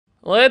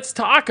Let's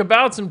talk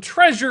about some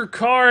treasure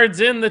cards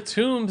in the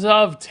Tombs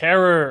of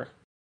Terror.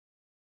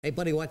 Hey,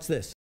 buddy, watch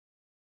this.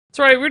 That's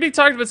right, we already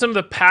talked about some of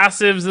the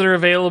passives that are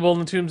available in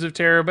the Tombs of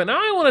Terror, but now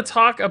I want to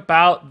talk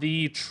about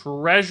the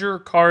treasure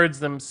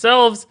cards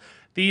themselves.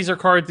 These are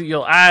cards that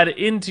you'll add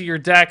into your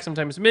deck,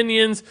 sometimes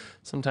minions,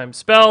 sometimes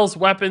spells,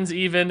 weapons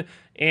even,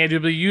 and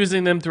you'll be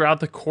using them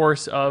throughout the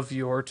course of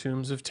your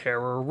Tombs of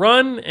Terror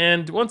run.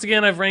 And once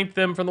again, I've ranked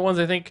them from the ones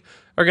I think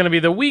are going to be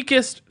the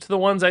weakest to the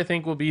ones I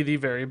think will be the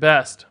very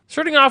best.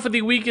 Starting off with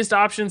the weakest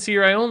options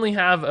here, I only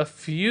have a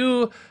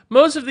few.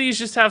 Most of these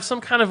just have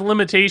some kind of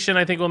limitation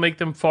I think will make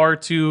them far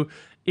too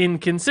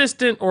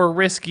inconsistent or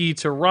risky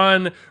to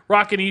run.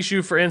 Rocket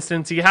Issue, for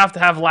instance, you have to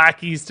have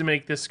lackeys to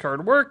make this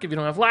card work. If you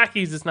don't have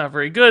lackeys, it's not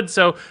very good.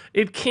 So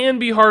it can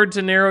be hard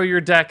to narrow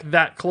your deck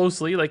that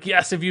closely. Like,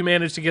 yes, if you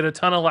manage to get a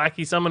ton of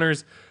lackey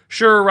summoners,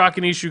 sure,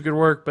 Rocket Issue could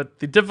work, but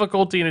the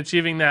difficulty in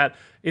achieving that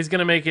is going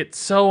to make it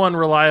so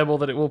unreliable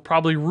that it will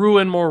probably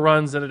ruin more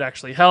runs than it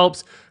actually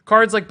helps.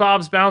 Cards like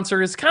Bob's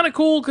Bouncer is kind of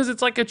cool because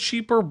it's like a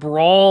cheaper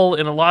brawl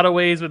in a lot of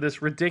ways with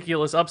this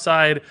ridiculous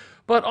upside,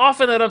 but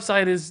often that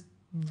upside is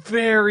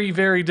very,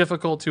 very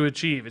difficult to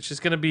achieve. It's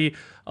just going to be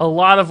a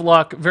lot of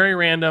luck, very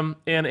random,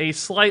 and a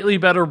slightly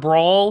better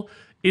brawl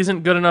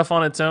isn't good enough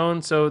on its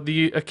own. So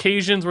the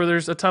occasions where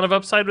there's a ton of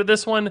upside with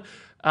this one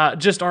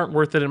just aren't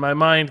worth it in my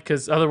mind,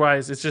 because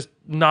otherwise it's just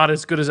not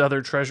as good as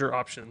other treasure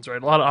options,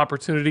 right? A lot of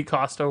opportunity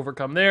cost to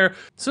overcome there.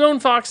 Stone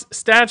Fox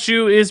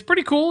statue is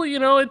pretty cool. You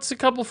know, it's a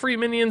couple free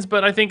minions,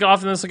 but I think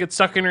often this will get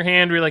stuck in your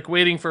hand. You're like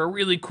waiting for a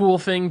really cool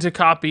thing to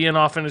copy, and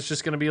often it's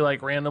just going to be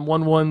like random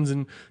 1/1s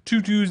and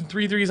 2/2s and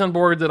 3/3s on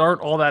board that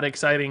aren't all that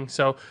exciting.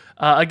 So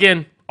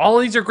again, all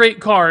of these are great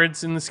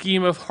cards in the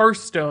scheme of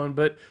Hearthstone,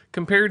 but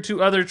compared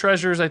to other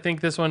treasures, I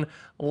think this one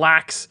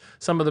lacks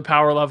some of the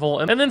power level.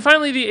 And then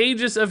finally, the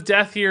Aegis of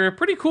Death here.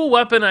 Pretty cool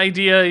weapon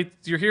idea.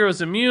 Your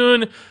hero's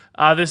immune.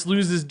 This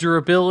loses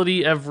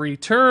durability every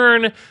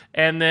turn,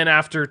 and then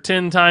after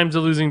 10 times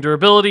of losing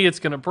durability, it's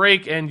going to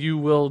break and you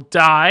will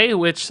die,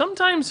 which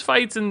sometimes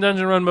fights in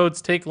dungeon run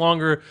modes take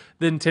longer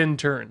than 10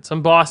 turns.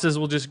 Some bosses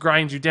will just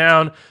grind you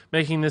down,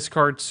 making this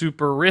card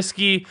super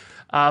risky.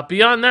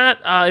 Beyond that,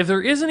 if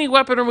there is any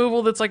weapon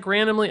removal that's like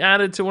randomly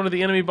added to one of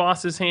the enemy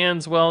boss's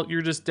hands, well,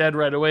 you're just dead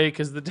right away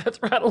because the death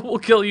rattle will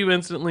kill you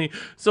instantly.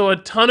 So a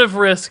ton of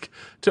risk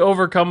to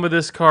overcome with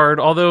this card,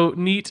 although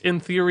neat in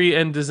theory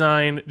and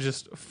design,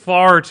 just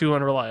far too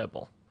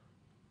unreliable.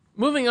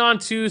 Moving on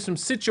to some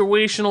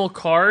situational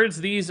cards.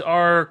 These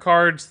are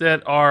cards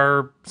that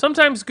are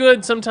sometimes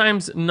good,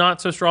 sometimes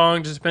not so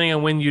strong, just depending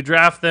on when you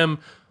draft them,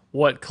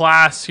 what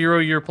class, hero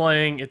you're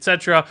playing,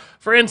 etc.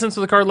 For instance,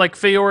 with a card like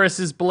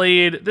Phaeorus'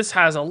 Blade, this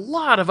has a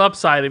lot of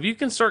upside. If you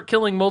can start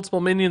killing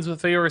multiple minions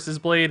with Phaeorus'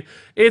 Blade,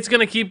 it's going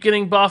to keep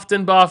getting buffed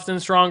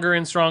and stronger,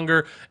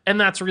 and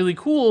that's really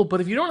cool.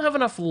 But if you don't have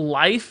enough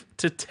life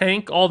to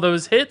tank all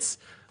those hits,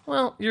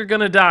 well, you're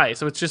going to die,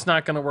 so it's just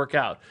not going to work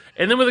out.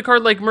 And then with a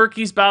card like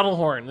Murky's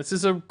Battlehorn, this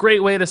is a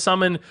great way to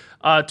summon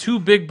 2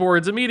 big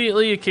boards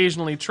immediately,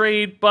 occasionally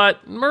trade,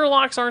 but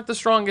Murlocs aren't the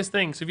strongest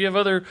thing. So if you have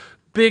other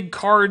big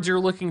cards you're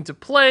looking to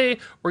play,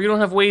 or you don't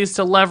have ways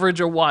to leverage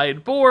a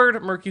wide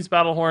board, Murky's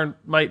Battlehorn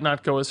might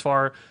not go as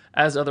far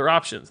as other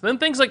options. Then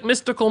things like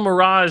Mystical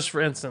Mirage,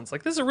 for instance.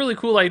 Like, this is a really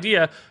cool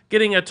idea,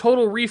 getting a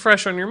total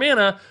refresh on your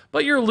mana,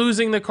 but you're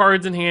losing the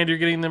cards in hand. You're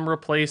getting them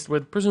replaced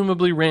with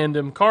presumably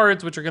random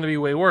cards, which are going to be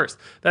way worse.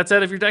 That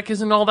said, if your deck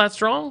isn't all that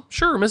strong,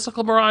 sure,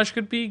 Mystical Mirage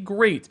could be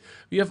great.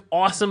 You have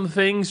awesome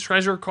things,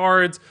 treasure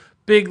cards,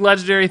 big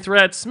legendary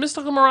threats.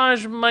 Mystical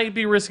Mirage might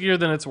be riskier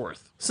than it's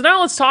worth. So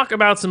now let's talk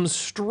about some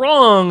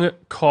strong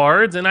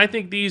cards, and I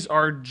think these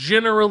are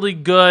generally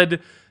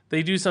good.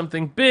 They do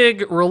something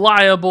big,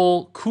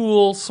 reliable,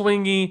 cool,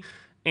 swingy,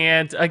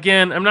 and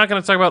again, I'm not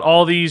going to talk about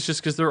all these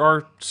just because there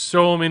are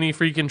so many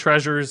freaking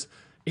treasures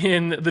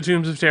in the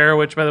Tombs of Terror,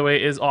 which, by the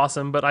way, is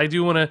awesome, but I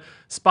do want to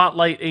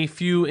spotlight a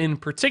few in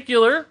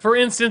particular. For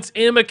instance,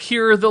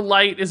 Amakir the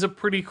Light is a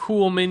pretty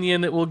cool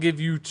minion that will give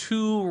you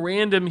 2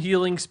 random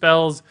healing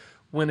spells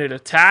when it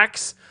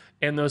attacks,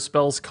 and those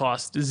spells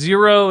cost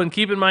 0. And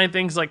keep in mind,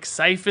 things like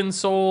Siphon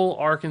Soul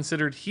are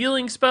considered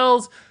healing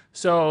spells,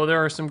 so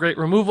there are some great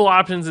removal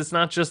options. It's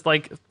not just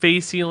like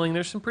face healing.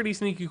 There's some pretty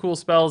sneaky cool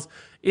spells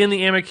in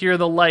the Amakir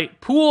the Light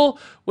pool,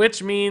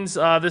 which means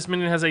this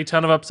minion has a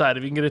ton of upside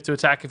if you can get it to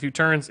attack a few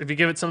turns. If you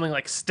give it something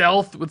like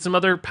Stealth with some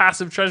other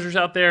passive treasures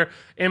out there,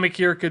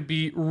 Amakir could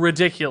be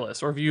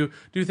ridiculous. Or if you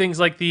do things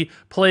like the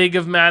Plague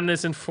of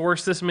Madness and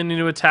force this minion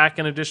to attack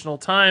an additional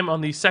time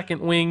on the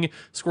second wing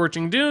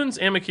Scorching Dunes,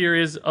 Amakir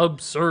is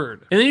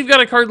absurd. And then you've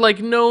got a card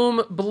like Gnome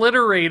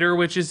Obliterator,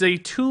 which is a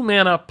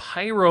 2-mana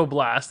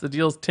Pyroblast that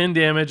deals 10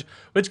 damage,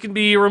 which can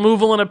be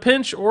removal in a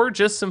pinch or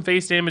just some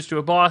face damage to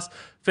a boss.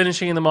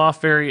 finishing them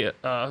off very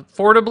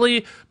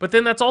affordably. But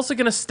then that's also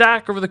going to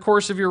stack over the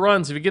course of your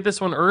runs. If you get this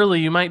one early,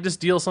 you might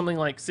just deal something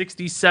like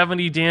 60,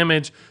 70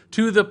 damage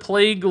to the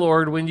Plague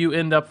Lord when you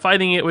end up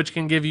fighting it, which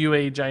can give you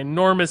a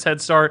ginormous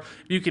head start.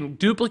 You can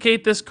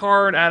duplicate this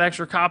card, add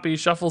extra copies,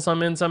 shuffle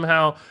some in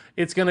somehow.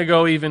 It's going to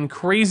go even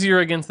crazier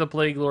against the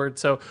Plague Lord.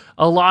 So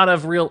a lot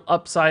of real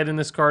upside in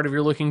this card if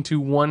you're looking to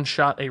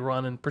one-shot a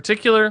run in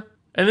particular.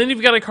 And then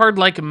you've got a card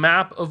like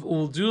Map of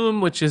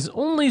Uldum, which is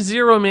only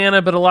 0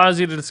 mana, but allows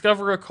you to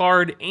discover a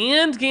card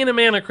and gain a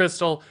mana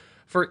crystal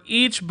for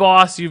each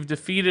boss you've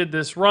defeated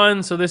this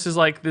run. So this is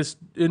like this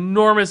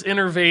enormous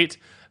innervate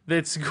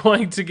that's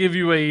going to give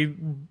you a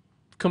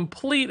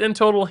complete and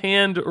total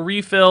hand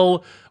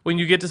refill when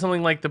you get to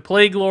something like the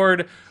Plague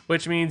Lord,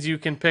 which means you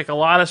can pick a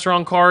lot of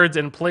strong cards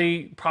and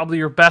play probably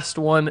your best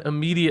one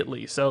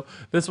immediately. So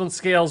this one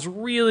scales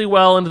really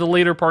well into the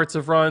later parts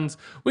of runs,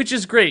 which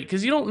is great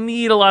because you don't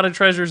need a lot of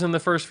treasures in the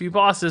first few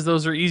bosses.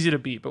 Those are easy to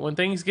beat. But when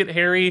things get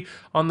hairy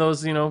on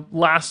those,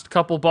 last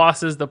couple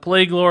bosses, the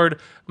Plague Lord,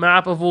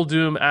 Map of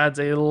Uldum adds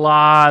a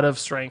lot of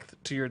strength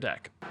to your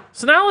deck.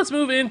 So now let's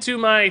move into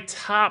my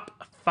top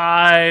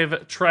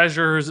 5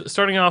 treasures,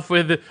 starting off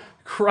with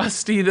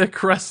Krusty the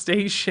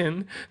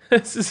Crustacean.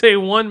 This is a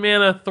 1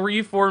 mana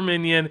 3/4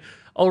 minion,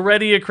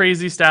 already a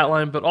crazy stat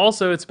line, but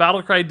also its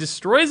battle cry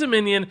destroys a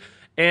minion,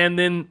 and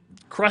then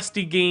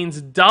Krusty gains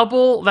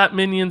double that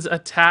minion's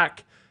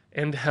attack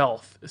and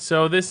health.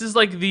 So this is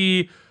like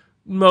the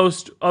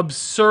most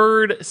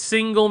absurd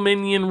single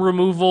minion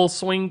removal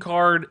swing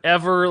card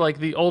ever, like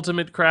the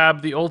ultimate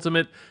crab, the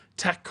ultimate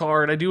tech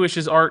card. I do wish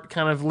his art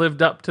kind of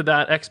lived up to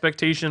that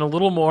expectation a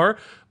little more,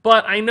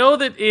 but I know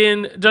that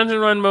in dungeon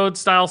run mode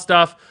style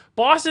stuff,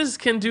 bosses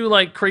can do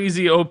like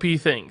crazy OP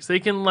things. They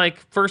can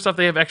first off,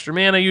 they have extra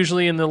mana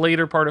usually in the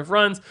later part of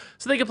runs,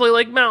 so they can play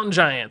like mountain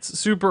giants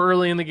super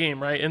early in the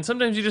game, right? And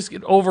sometimes you just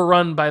get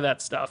overrun by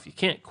that stuff. You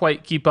can't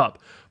quite keep up.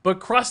 But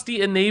Krusty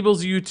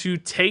enables you to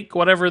take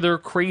whatever their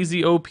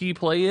crazy OP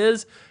play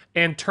is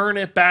and turn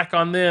it back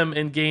on them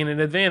and gain an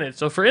advantage.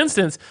 So for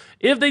instance,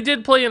 if they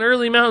did play an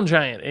early mountain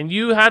giant and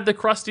you had the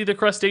Krusty the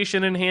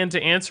Crustacean in hand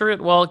to answer it,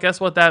 well, guess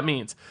what that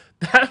means?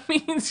 That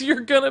means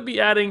you're going to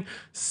be adding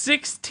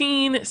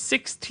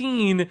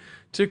 16/16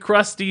 to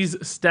Krusty's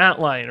stat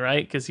line,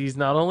 right? Because he's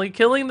not only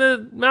killing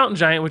the mountain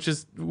giant, which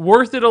is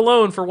worth it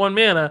alone for 1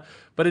 mana,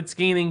 but it's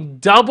gaining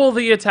double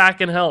the attack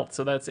and health.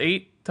 So that's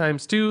 8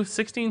 times 2,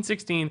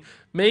 16/16,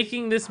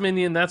 making this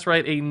minion, that's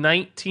right, a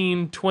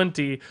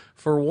 19/20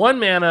 for 1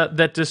 mana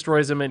that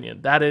destroys a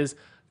minion. That is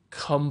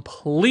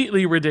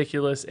completely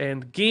ridiculous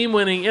and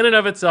game-winning in and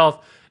of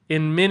itself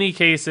in many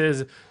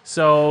cases.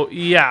 So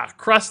yeah,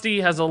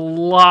 Krusty has a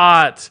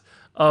lot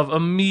of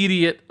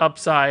immediate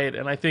upside,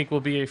 and I think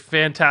will be a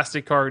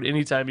fantastic card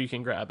anytime you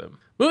can grab him.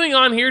 Moving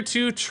on here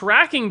to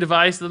Tracking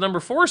Device, the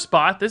number 4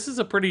 spot. This is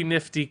a pretty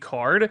nifty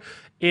card.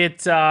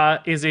 It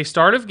is a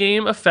start of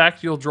game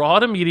effect. You'll draw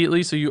it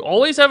immediately, so you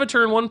always have a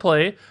turn 1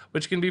 play,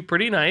 which can be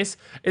pretty nice.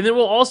 And then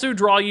we'll also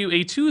draw you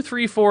a 2,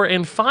 3, 4,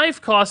 and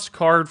 5 cost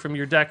card from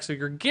your deck, so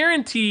you're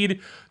guaranteed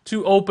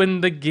to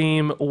open the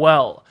game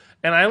well.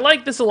 And I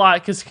like this a lot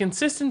because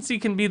consistency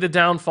can be the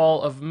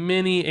downfall of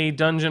many a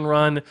dungeon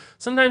run.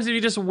 Sometimes if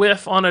you just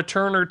whiff on a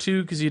turn or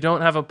two because you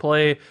don't have a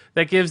play,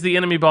 that gives the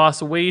enemy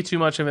boss way too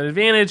much of an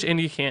advantage and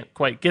you can't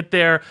quite get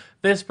there.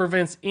 This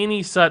prevents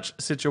any such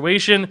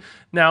situation.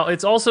 Now,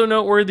 it's also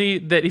noteworthy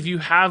that if you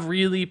have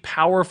really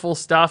powerful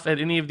stuff at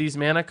any of these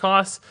mana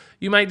costs,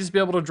 you might just be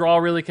able to draw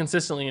really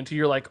consistently into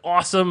your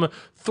awesome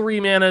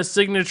 3 mana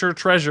signature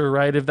treasure,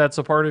 right? If that's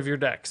a part of your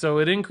deck. So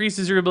it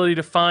increases your ability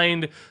to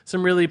find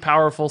some really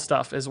powerful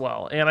stuff as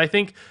well. And I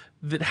think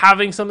that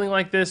having something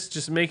like this,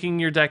 just making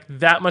your deck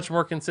that much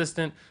more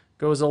consistent,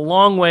 goes a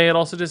long way. It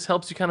also just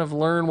helps you kind of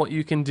learn what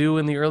you can do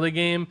in the early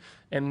game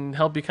and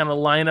help you kind of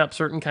line up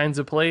certain kinds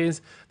of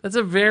plays. That's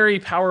a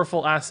very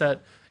powerful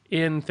asset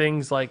in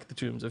things like the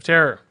Tombs of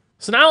Terror.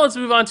 So now let's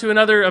move on to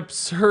another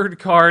absurd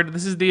card.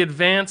 This is the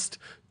Advanced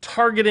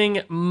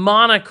Targeting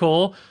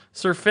Monocle,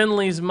 Sir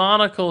Finley's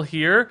Monocle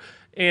here.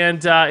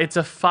 And it's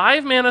a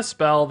 5 mana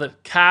spell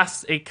that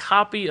casts a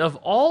copy of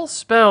all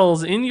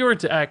spells in your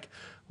deck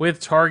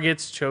with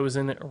targets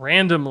chosen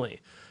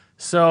randomly.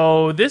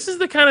 So this is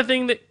the kind of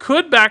thing that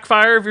could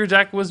backfire if your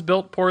deck was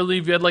built poorly.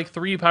 If you had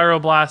 3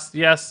 Pyroblasts,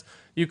 yes,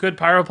 you could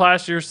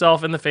Pyroblast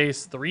yourself in the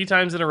face 3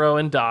 times in a row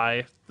and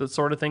die. That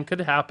sort of thing could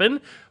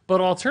happen.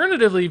 But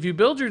alternatively, if you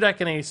build your deck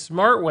in a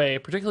smart way,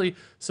 particularly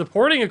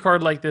supporting a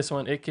card like this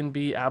one, it can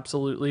be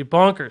absolutely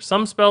bonkers.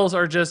 Some spells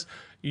are just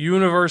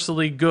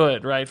universally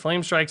good, right?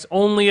 Flame Strikes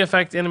only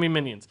affect enemy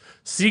minions.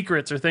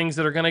 Secrets are things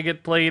that are going to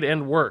get played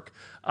and work.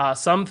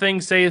 Some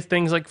things say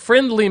things like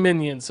friendly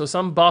minions, so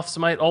some buffs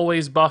might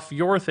always buff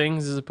your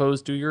things as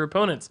opposed to your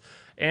opponents.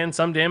 And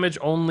some damage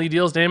only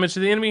deals damage to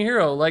the enemy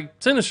hero, like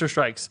Sinister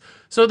Strikes.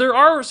 So there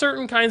are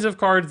certain kinds of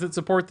cards that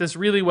support this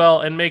really well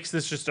and makes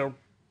this just a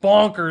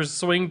bonkers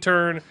swing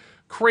turn,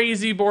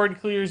 crazy board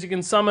clears. You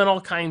can summon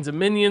all kinds of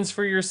minions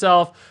for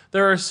yourself.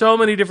 There are so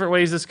many different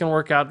ways this can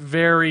work out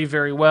very,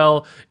 very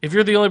well. If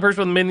you're the only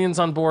person with minions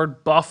on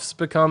board, buffs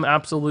become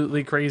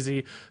absolutely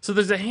crazy. So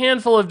there's a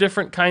handful of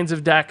different kinds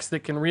of decks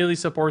that can really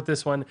support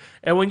this one.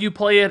 And when you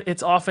play it,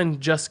 it's often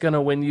just going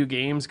to win you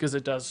games because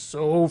it does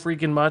so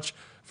freaking much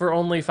for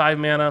only 5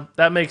 mana.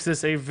 That makes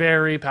this a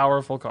very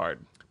powerful card.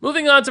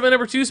 Moving on to my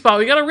number 2 spot,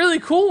 we got a really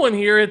cool one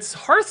here. It's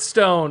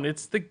Hearthstone.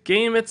 It's the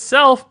game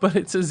itself, but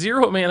it's a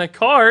 0 mana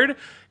card.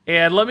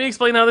 And let me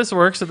explain how this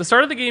works. At the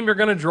start of the game, you're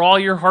going to draw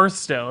your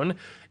Hearthstone.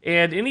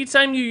 And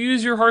anytime you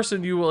use your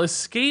Hearthstone, you will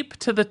escape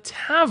to the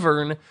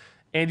tavern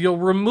and you'll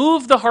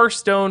remove the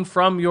Hearthstone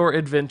from your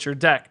adventure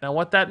deck. Now,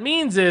 what that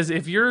means is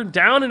if you're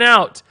down and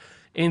out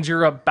and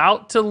you're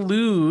about to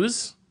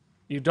lose,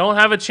 you don't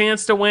have a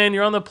chance to win.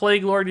 You're on the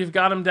Plague Lord. You've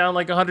got them down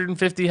like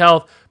 150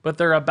 health, but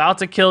they're about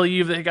to kill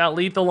you. They got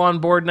lethal on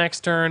board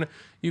next turn.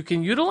 You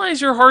can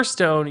utilize your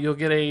Hearthstone. You'll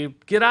get a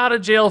get out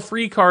of jail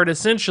free card,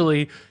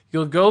 essentially.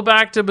 You'll go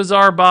back to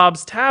Bizarre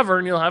Bob's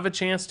Tavern. You'll have a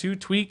chance to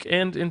tweak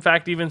and, in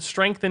fact, even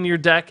strengthen your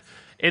deck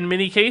in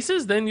many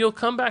cases. Then you'll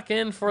come back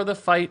in for the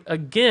fight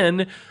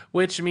again,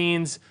 which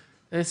means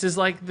this is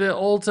like the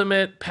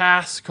ultimate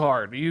pass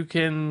card. You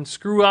can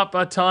screw up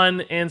a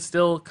ton and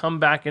still come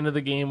back into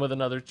the game with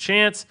another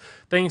chance.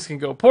 Things can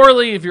go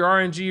poorly. If your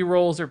RNG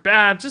rolls are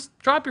bad, just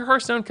drop your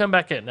Hearthstone, come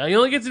back in. Now, you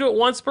only get to do it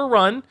once per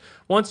run.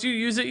 Once you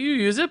use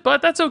it,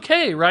 but that's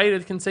okay, right?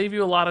 It can save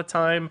you a lot of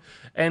time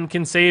and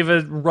can save a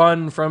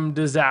run from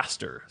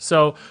disaster.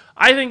 So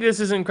I think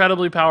this is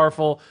incredibly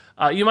powerful.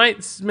 You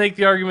might make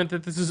the argument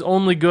that this is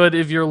only good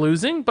if you're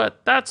losing,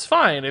 but that's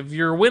fine. If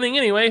you're winning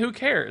anyway, who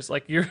cares?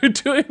 Like, you're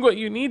doing what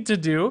you need to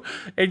do,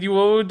 and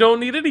you don't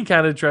need any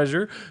kind of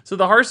treasure. So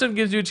the Hearthstone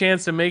gives you a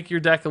chance to make your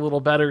deck a little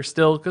better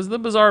still, because the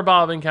Bizarre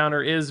Bob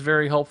encounter is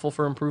very helpful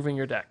for improving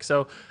your deck.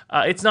 So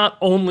it's not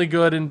only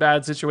good in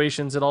bad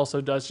situations, it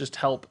also does just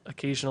help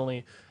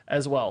occasionally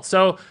as well.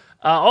 So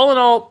all in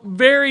all,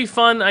 very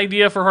fun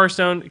idea for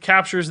Hearthstone. It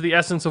captures the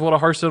essence of what a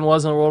Hearthstone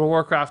was in World of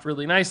Warcraft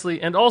really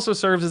nicely, and also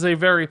serves as a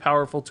very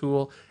powerful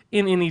tool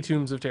in any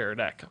Tombs of Terror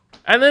deck.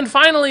 And then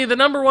finally, the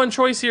number 1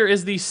 choice here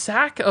is the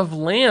Sack of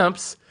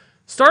Lamps.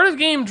 Start of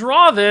game,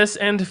 draw this,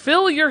 and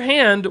fill your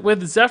hand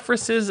with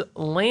Zephyrus's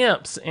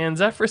Lamps. And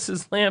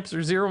Zephyrus's Lamps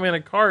are 0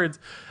 mana cards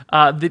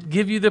that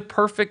give you the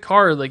perfect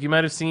card, like you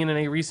might have seen in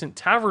a recent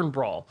Tavern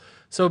Brawl.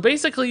 So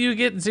basically, you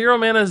get 0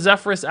 mana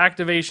Zephyrus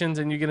activations,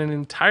 and you get an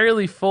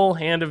entirely full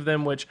hand of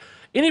them, which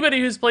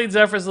anybody who's played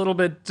Zephyrus a little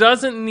bit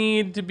doesn't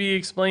need to be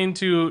explained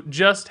to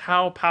just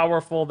how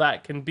powerful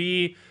that can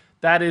be.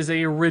 That is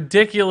a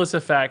ridiculous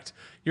effect.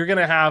 You're going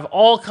to have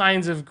all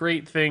kinds of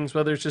great things,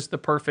 whether it's just the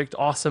perfect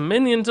awesome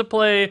minion to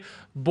play,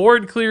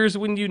 board clears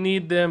when you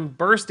need them,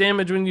 burst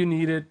damage when you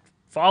need it,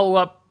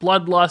 follow-up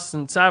Bloodlust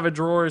and Savage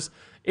Roars.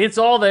 It's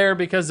all there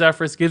because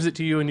Zephyrus gives it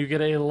to you, and you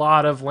get a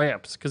lot of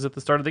lamps. Because at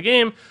the start of the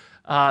game,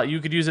 you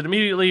could use it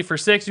immediately for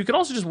 6. You can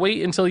also just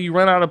wait until you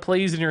run out of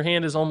plays and your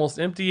hand is almost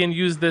empty and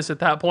use this at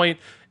that point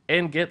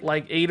and get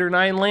like 8 or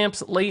 9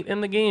 lamps late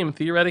in the game.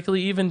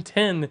 Theoretically, even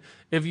 10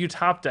 if you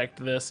top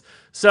decked this.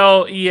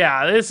 So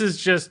yeah, this is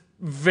just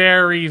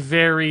very,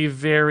 very,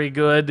 very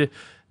good.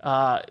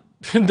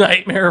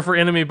 Nightmare for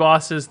enemy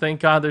bosses.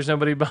 Thank God there's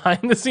nobody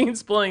behind the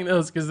scenes playing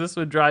those, because this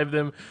would drive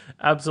them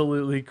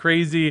absolutely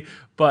crazy.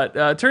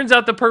 But turns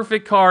out the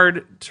perfect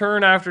card,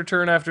 turn after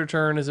turn after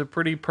turn, is a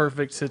pretty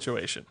perfect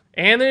situation.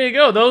 And there you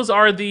go. Those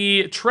are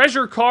the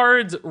treasure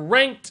cards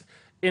ranked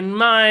in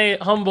my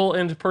humble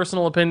and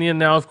personal opinion.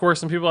 Now, of course,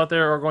 some people out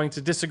there are going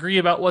to disagree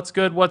about what's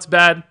good, what's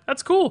bad.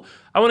 That's cool.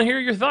 I want to hear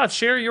your thoughts.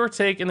 Share your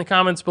take in the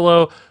comments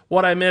below,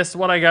 what I missed,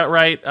 what I got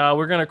right.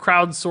 We're going to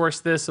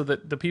crowdsource this so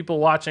that the people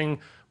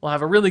watching will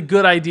have a really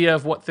good idea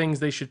of what things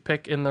they should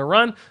pick in their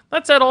run.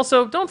 That said,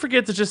 also, don't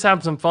forget to just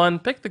have some fun.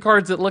 Pick the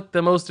cards that look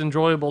the most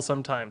enjoyable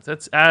sometimes.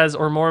 That's as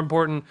or more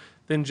important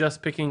than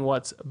just picking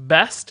what's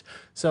best.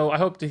 So I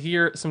hope to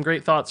hear some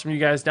great thoughts from you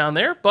guys down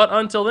there. But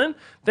until then,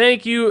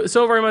 thank you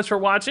so very much for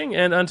watching,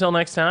 and until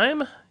next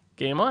time,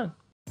 game on.